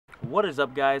What is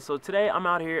up, guys? So today I'm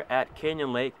out here at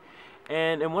Canyon Lake,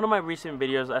 and in one of my recent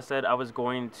videos I said I was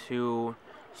going to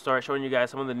start showing you guys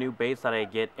some of the new baits that I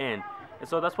get in, and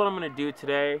so that's what I'm going to do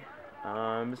today.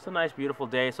 It's a nice beautiful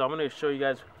day, so I'm going to show you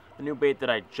guys the new bait that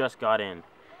I just got in,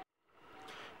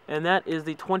 and that is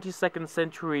the 22nd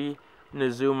Century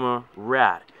Nezumma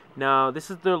Rat. Now this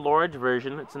is their large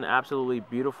version. It's an absolutely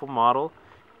beautiful model.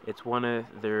 It's one of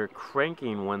their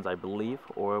cranking ones, I believe,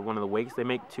 or one of the wakes they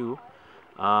make too.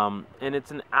 And it's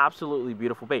an absolutely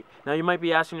beautiful bait. Now you might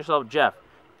be asking yourself, Jeff,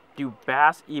 do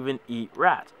bass even eat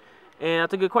rats? And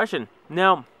that's a good question.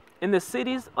 Now, in the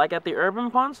cities, like at the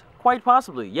urban ponds, quite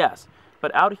possibly, yes.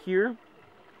 But out here,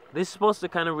 this is supposed to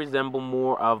kind of resemble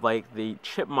more of like the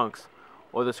chipmunks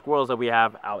or the squirrels that we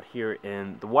have out here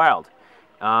in the wild.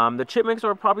 The chipmunks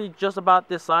are probably just about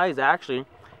this size, actually.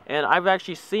 And I've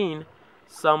actually seen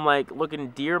some like looking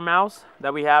deer mouse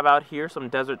that we have out here, some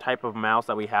desert type of mouse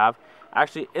that we have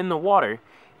actually in the water,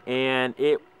 and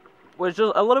it was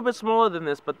just a little bit smaller than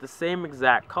this but the same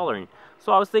exact coloring.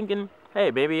 So I was thinking,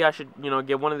 hey, maybe I should,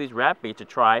 give one of these rat baits a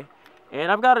try, and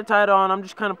I've got it tied on. I'm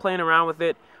just kind of playing around with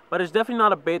it, but it's definitely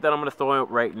not a bait that I'm going to throw out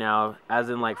right now, as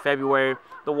in like February.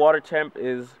 The water temp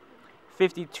is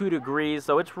 52 degrees,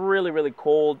 so it's really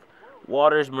cold.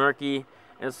 Water's murky,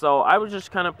 and so I was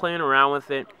just kind of playing around with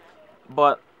it.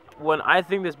 But when I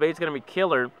think this bait's going to be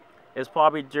killer is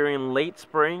probably during late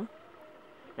spring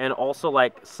and also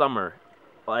like summer.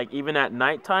 Like even at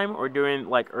nighttime or during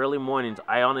like early mornings,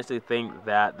 I honestly think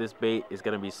that this bait is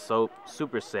going to be so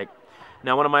super sick.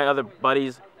 Now one of my other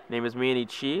buddies, name is Manny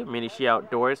Chi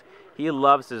Outdoors. He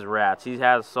loves his rats. He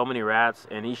has so many rats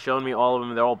and he's shown me all of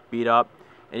them. They're all beat up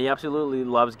and he absolutely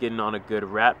loves getting on a good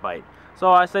rat bite.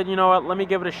 So I said, you know what, let me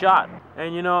give it a shot.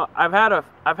 And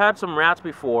I've had some rats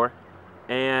before.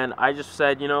 And I just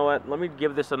said, you know what, let me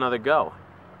give this another go.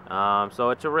 So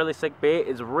it's a really sick bait.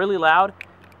 It's really loud,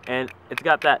 and it's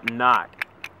got that knock.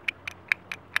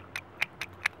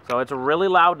 So it's a really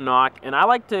loud knock, and I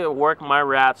like to work my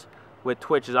rats with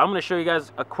twitches. I'm going to show you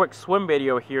guys a quick swim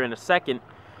video here in a second,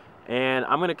 and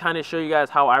I'm going to kind of show you guys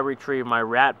how I retrieve my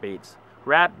rat baits.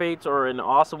 Rat baits are an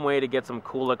awesome way to get some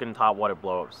cool looking top water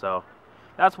blow-ups. So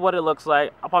that's what it looks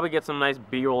like. I'll probably get some nice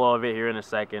B-roll of it here in a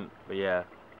second, but yeah.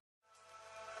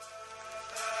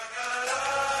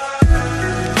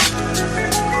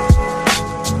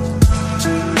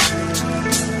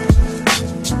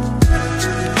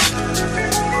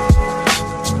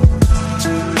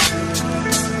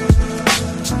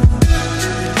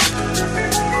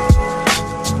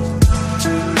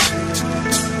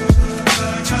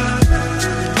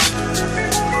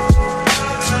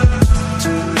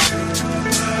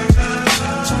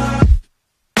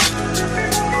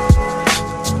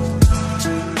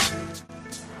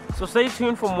 So stay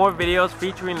tuned for more videos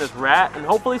featuring this rat and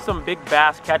hopefully some big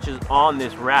bass catches on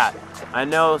this rat. I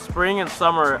know spring and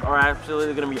summer are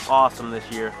absolutely going to be awesome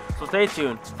this year. So stay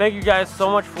tuned. Thank you guys so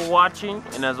much for watching,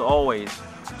 and as always,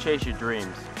 chase your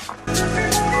dreams.